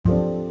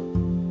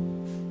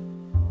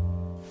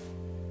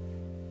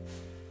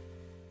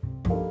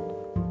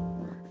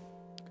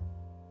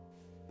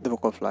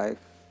Book of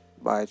Life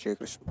by J.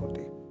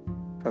 Krishnamurti,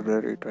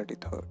 February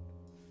 23rd.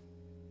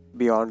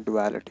 Beyond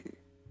Duality.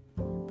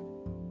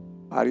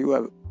 Are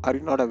you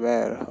not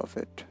aware of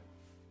it?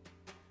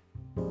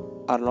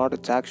 Are not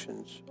its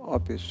actions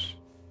obvious?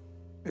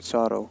 Its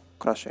sorrow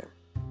crushing?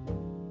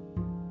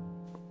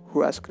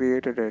 Who has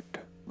created it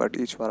but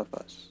each one of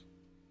us?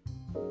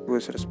 Who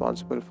is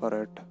responsible for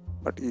it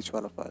but each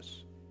one of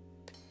us?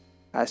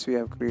 As we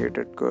have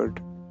created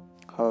good,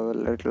 however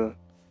little,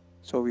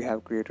 so we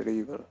have created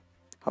evil,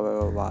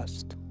 however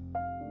vast.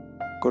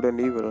 Good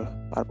and evil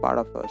are part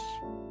of us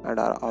and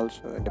are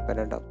also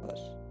independent of us.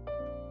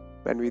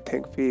 When we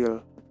think,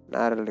 feel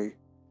narrowly,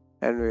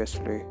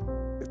 enviously,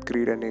 with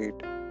greed and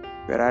hate,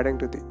 we are adding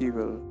to the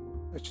evil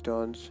which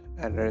turns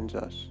and rends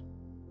us.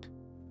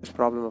 This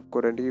problem of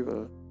good and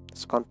evil,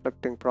 this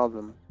conflicting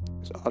problem,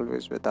 is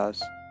always with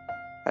us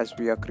as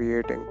we are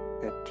creating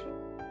it.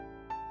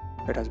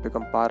 It has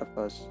become part of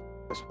us,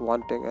 this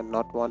wanting and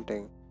not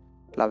wanting,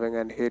 loving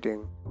and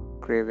hating,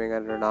 craving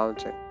and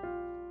renouncing.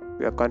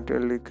 We are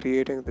continually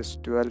creating this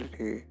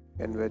duality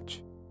in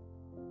which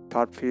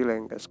thought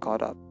feeling is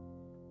caught up.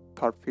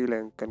 Thought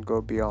feeling can go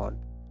beyond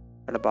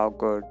and above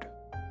good,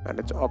 and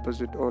its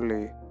opposite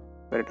only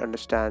when it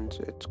understands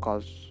its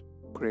cause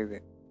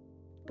craving.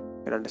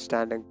 In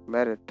understanding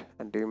merit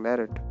and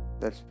demerit,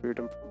 there is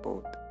freedom from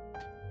both.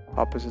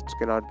 Opposites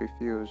cannot be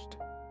fused,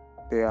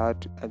 they are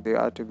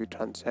to be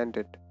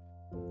transcended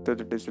through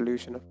the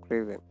dissolution of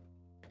craving.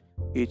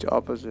 Each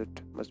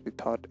opposite must be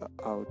thought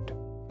out,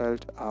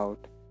 felt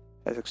out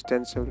as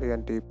extensively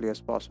and deeply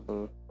as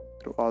possible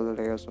through all the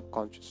layers of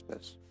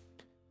consciousness.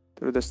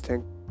 Through this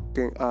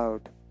thinking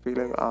out,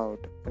 feeling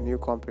out, a new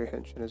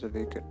comprehension is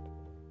awakened,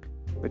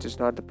 which is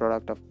not the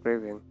product of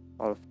craving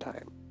all of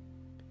time.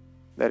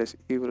 There is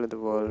evil in the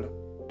world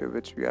to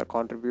which we are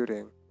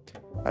contributing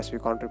as we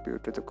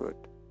contribute to the good.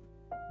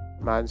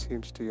 Man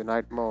seems to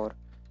unite more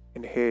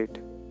in hate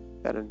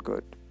than in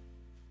good.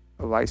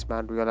 A wise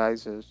man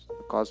realizes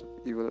the cause of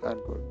evil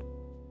and good,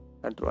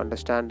 and through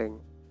understanding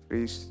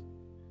frees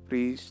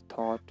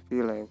thought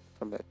feeling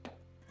from it.